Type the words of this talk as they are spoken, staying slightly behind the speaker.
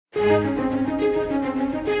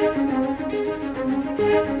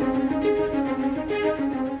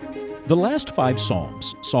The last five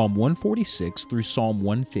Psalms, Psalm 146 through Psalm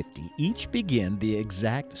 150, each begin the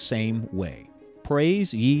exact same way.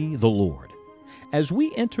 Praise ye the Lord. As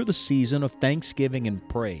we enter the season of thanksgiving and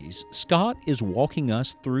praise, Scott is walking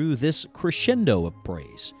us through this crescendo of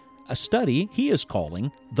praise, a study he is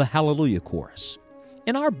calling the Hallelujah Chorus.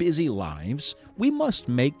 In our busy lives, we must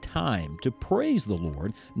make time to praise the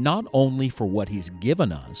Lord not only for what He's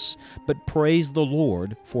given us, but praise the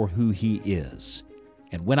Lord for who He is.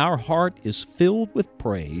 And when our heart is filled with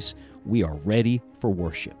praise, we are ready for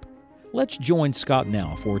worship. Let's join Scott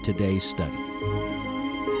now for today's study.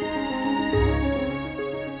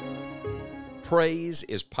 Praise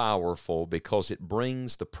is powerful because it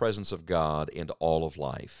brings the presence of God into all of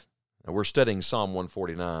life. Now, we're studying Psalm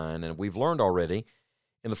 149, and we've learned already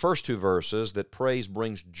in the first two verses that praise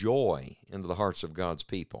brings joy into the hearts of God's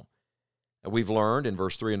people. And we've learned in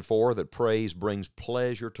verse 3 and 4 that praise brings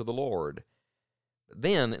pleasure to the Lord.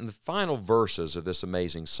 Then, in the final verses of this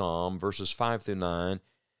amazing psalm, verses 5 through 9,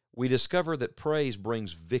 we discover that praise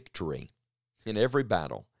brings victory in every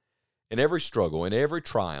battle, in every struggle, in every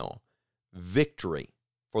trial, victory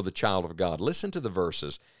for the child of God. Listen to the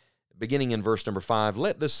verses, beginning in verse number 5.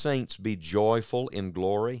 Let the saints be joyful in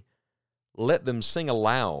glory. Let them sing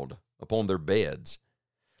aloud upon their beds.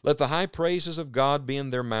 Let the high praises of God be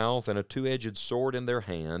in their mouth and a two-edged sword in their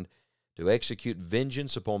hand, to execute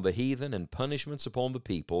vengeance upon the heathen and punishments upon the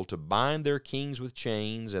people, to bind their kings with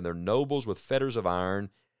chains and their nobles with fetters of iron,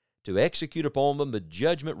 to execute upon them the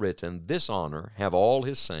judgment written, this honor have all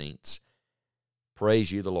His saints.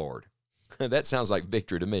 Praise ye the Lord. That sounds like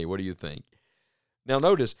victory to me. What do you think? Now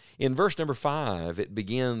notice, in verse number 5, it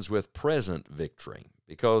begins with present victory,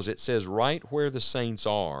 because it says right where the saints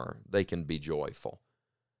are, they can be joyful.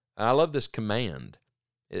 I love this command.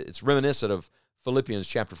 It's reminiscent of Philippians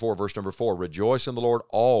chapter 4, verse number 4, rejoice in the Lord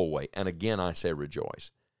always. And again, I say rejoice.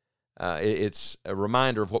 It's a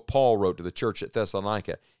reminder of what Paul wrote to the church at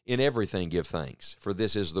Thessalonica. In everything give thanks, for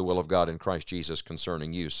this is the will of God in Christ Jesus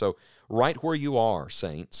concerning you. So right where you are,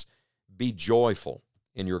 saints, be joyful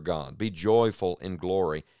in your God. Be joyful in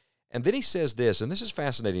glory. And then he says this, and this is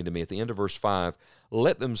fascinating to me at the end of verse 5,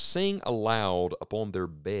 let them sing aloud upon their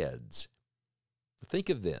beds. Think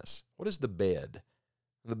of this. What is the bed?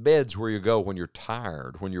 The bed's where you go when you're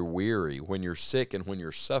tired, when you're weary, when you're sick, and when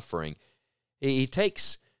you're suffering. He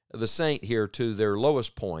takes the saint here to their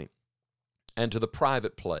lowest point and to the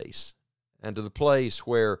private place and to the place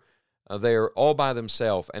where they're all by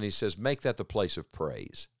themselves, and he says, make that the place of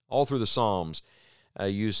praise. All through the Psalms,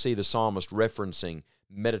 you see the psalmist referencing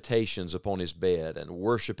meditations upon his bed and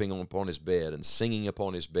worshiping upon his bed and singing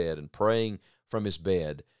upon his bed and praying from his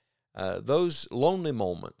bed. Those lonely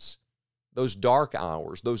moments, those dark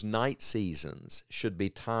hours, those night seasons should be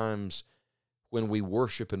times when we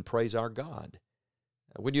worship and praise our God.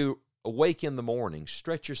 When you awake in the morning,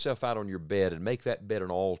 stretch yourself out on your bed and make that bed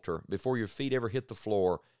an altar. Before your feet ever hit the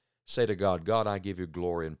floor, say to God, God, I give you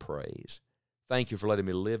glory and praise. Thank you for letting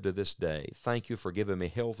me live to this day. Thank you for giving me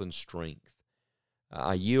health and strength.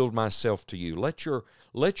 I yield myself to you. Let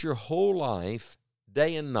your whole life,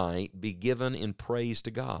 day and night, be given in praise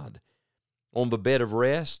to God. On the bed of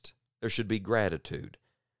rest, there should be gratitude.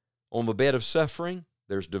 On the bed of suffering,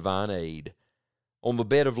 there's divine aid. On the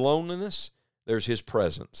bed of loneliness, there's His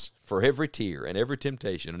presence for every tear and every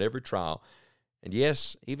temptation and every trial. And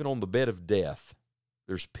yes, even on the bed of death,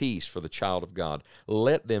 there's peace for the child of God.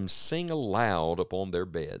 Let them sing aloud upon their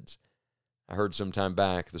beds. I heard some time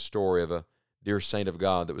back the story of a dear saint of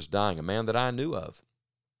God that was dying, a man that I knew of.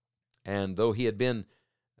 And though he had been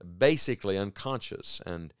basically unconscious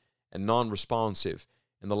and non-responsive,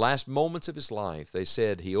 in the last moments of his life, they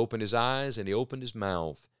said he opened his eyes and he opened his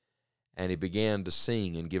mouth and he began to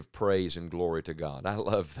sing and give praise and glory to God. I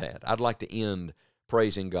love that. I'd like to end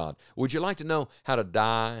praising God. Would you like to know how to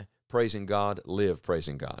die praising God? Live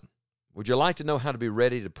praising God. Would you like to know how to be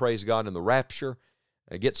ready to praise God in the rapture?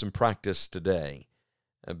 Get some practice today,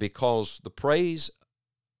 because the praise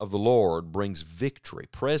of the Lord brings victory,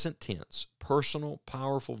 present tense, personal,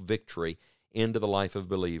 powerful victory into the life of a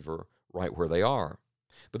believer right where they are.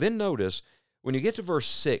 But then notice, when you get to verse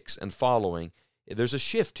 6 and following, there's a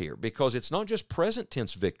shift here, because it's not just present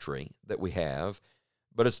tense victory that we have,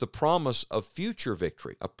 but it's the promise of future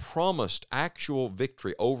victory, a promised actual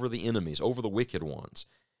victory over the enemies, over the wicked ones.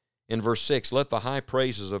 In verse 6, let the high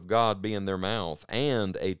praises of God be in their mouth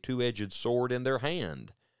and a two-edged sword in their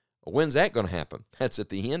hand. When's that going to happen? That's at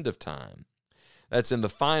the end of time. That's in the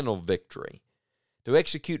final victory. to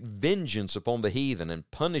execute vengeance upon the heathen and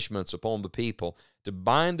punishments upon the people, to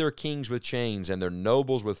bind their kings with chains and their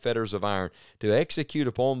nobles with fetters of iron, to execute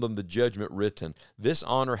upon them the judgment written. This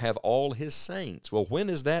honor have all his saints. Well, when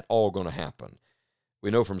is that all going to happen?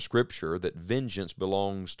 We know from Scripture that vengeance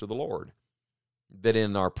belongs to the Lord, that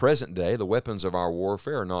in our present day the weapons of our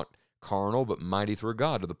warfare are not carnal but mighty through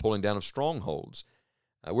God to the pulling down of strongholds.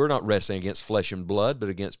 We're not wrestling against flesh and blood, but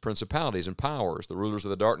against principalities and powers, the rulers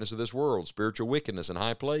of the darkness of this world, spiritual wickedness in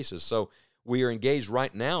high places. So we are engaged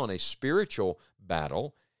right now in a spiritual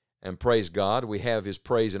battle, and praise God, we have His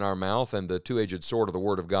praise in our mouth and the two-edged sword of the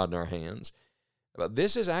Word of God in our hands. But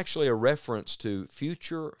this is actually a reference to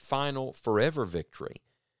future, final, forever victory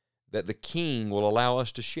that the King will allow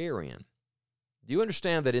us to share in. Do you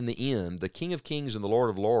understand that in the end, the King of Kings and the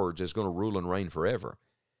Lord of Lords is going to rule and reign forever?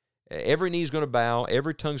 Every knee is going to bow,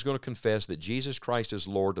 every tongue is going to confess that Jesus Christ is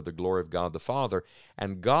Lord to the glory of God the Father,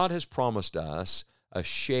 and God has promised us a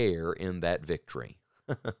share in that victory.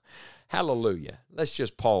 Hallelujah. Let's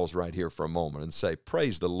just pause right here for a moment and say,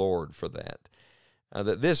 praise the Lord for that.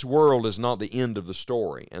 That this world is not the end of the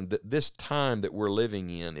story, and that this time that we're living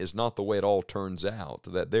in is not the way it all turns out,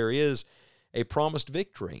 that there is a promised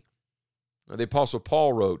victory. The Apostle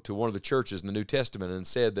Paul wrote to one of the churches in the New Testament and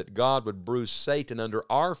said that God would bruise Satan under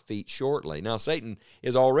our feet shortly. Now, Satan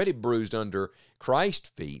is already bruised under Christ's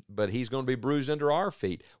feet, but he's going to be bruised under our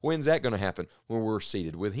feet. When's that going to happen? When we're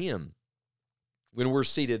seated with Him. When we're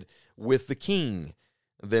seated with the King,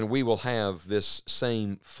 then we will have this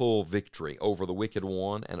same full victory over the wicked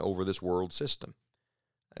one and over this world system.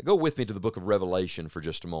 Go with me to the book of Revelation for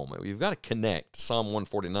just a moment. You've got to connect Psalm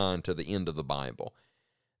 149 to the end of the Bible,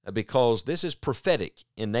 because this is prophetic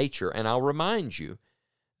in nature, and I'll remind you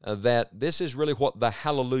that this is really what the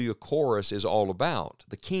Hallelujah chorus is all about,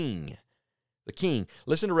 the King. The King.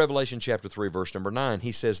 Listen to Revelation chapter 3, verse number 9.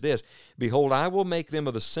 He says this, "Behold, I will make them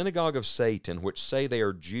of the synagogue of Satan, which say they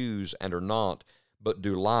are Jews and are not, but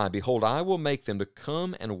do lie. Behold, I will make them to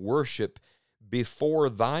come and worship before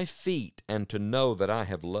thy feet, and to know that I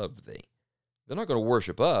have loved thee." They're not going to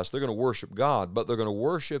worship us. They're going to worship God, but they're going to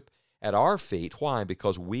worship at our feet. Why?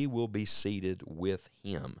 Because we will be seated with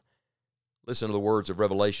Him. Listen to the words of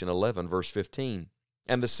Revelation 11, verse 15.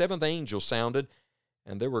 "And the seventh angel sounded,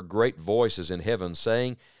 and there were great voices in heaven,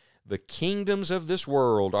 saying, The kingdoms of this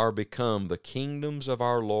world are become the kingdoms of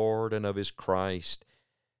our Lord and of His Christ,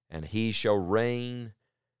 and He shall reign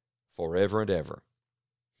forever and ever."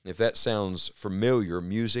 If that sounds familiar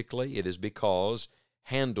musically, it is because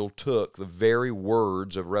Handel took the very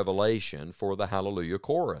words of Revelation for the Hallelujah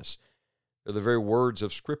chorus. They're the very words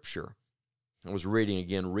of Scripture. I was reading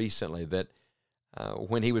again recently that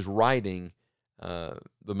when he was writing the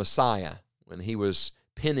Messiah, when he was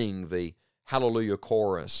penning the Hallelujah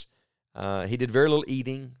chorus, he did very little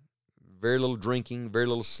eating, very little drinking, very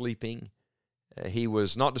little sleeping. He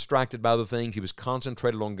was not distracted by other things. He was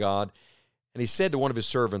concentrated on God. And he said to one of his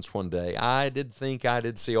servants one day, "I did think I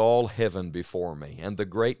did see all heaven before me, and the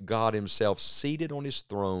great God Himself seated on His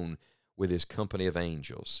throne with His company of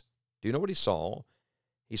angels." Do you know what he saw?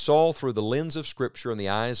 He saw through the lens of Scripture and the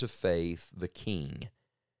eyes of faith the King.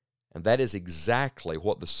 And that is exactly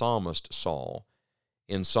what the psalmist saw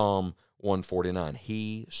in Psalm 149.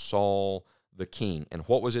 He saw the King. And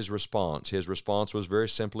what was his response? His response was very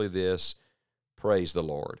simply this: praise the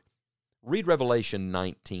Lord. Read Revelation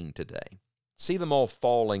 19 today. See them all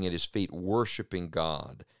falling at His feet, worshiping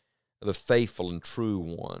God, the faithful and true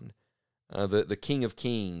one, the King of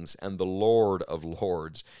Kings and the Lord of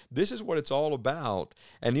Lords. This is what it's all about.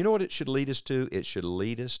 And you know what it should lead us to? It should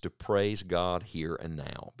lead us to praise God here and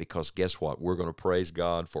now. Because guess what? We're going to praise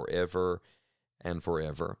God forever and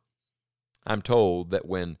forever. I'm told that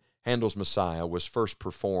when Handel's Messiah was first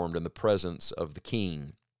performed in the presence of the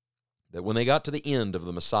King, that when they got to the end of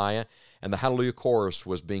the Messiah and the Hallelujah chorus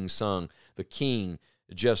was being sung, the King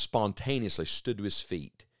just spontaneously stood to his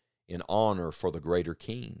feet in honor for the greater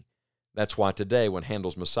King. That's why today when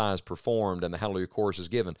Handel's Messiah is performed and the Hallelujah chorus is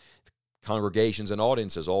given, congregations and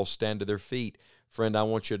audiences all stand to their feet. Friend, I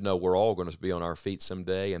want you to know we're all going to be on our feet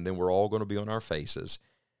someday, and then we're all going to be on our faces.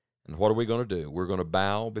 And what are we going to do? We're going to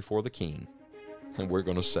bow before the King, and we're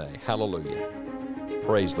going to say, Hallelujah.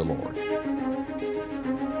 Praise the Lord.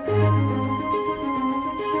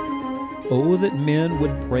 Oh, that men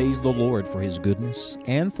would praise the Lord for His goodness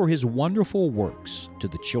and for His wonderful works to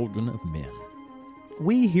the children of men.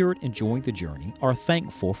 We here at Enjoying the Journey are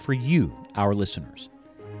thankful for you, our listeners.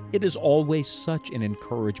 It is always such an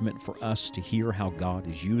encouragement for us to hear how God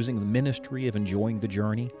is using the ministry of Enjoying the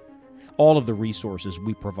Journey. All of the resources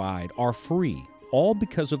we provide are free, all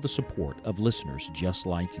because of the support of listeners just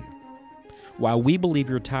like you. While we believe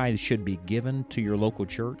your tithes should be given to your local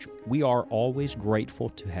church, we are always grateful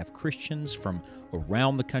to have Christians from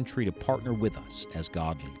around the country to partner with us as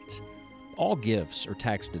God leads. All gifts are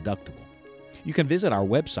tax deductible. You can visit our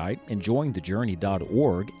website,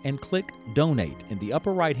 enjoyingthejourney.org, and click Donate in the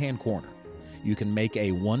upper right-hand corner. You can make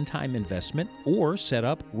a one-time investment or set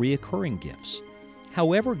up recurring gifts.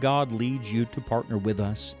 However God leads you to partner with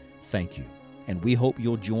us, thank you. And we hope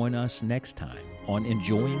you'll join us next time on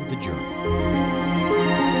Enjoying the Journey.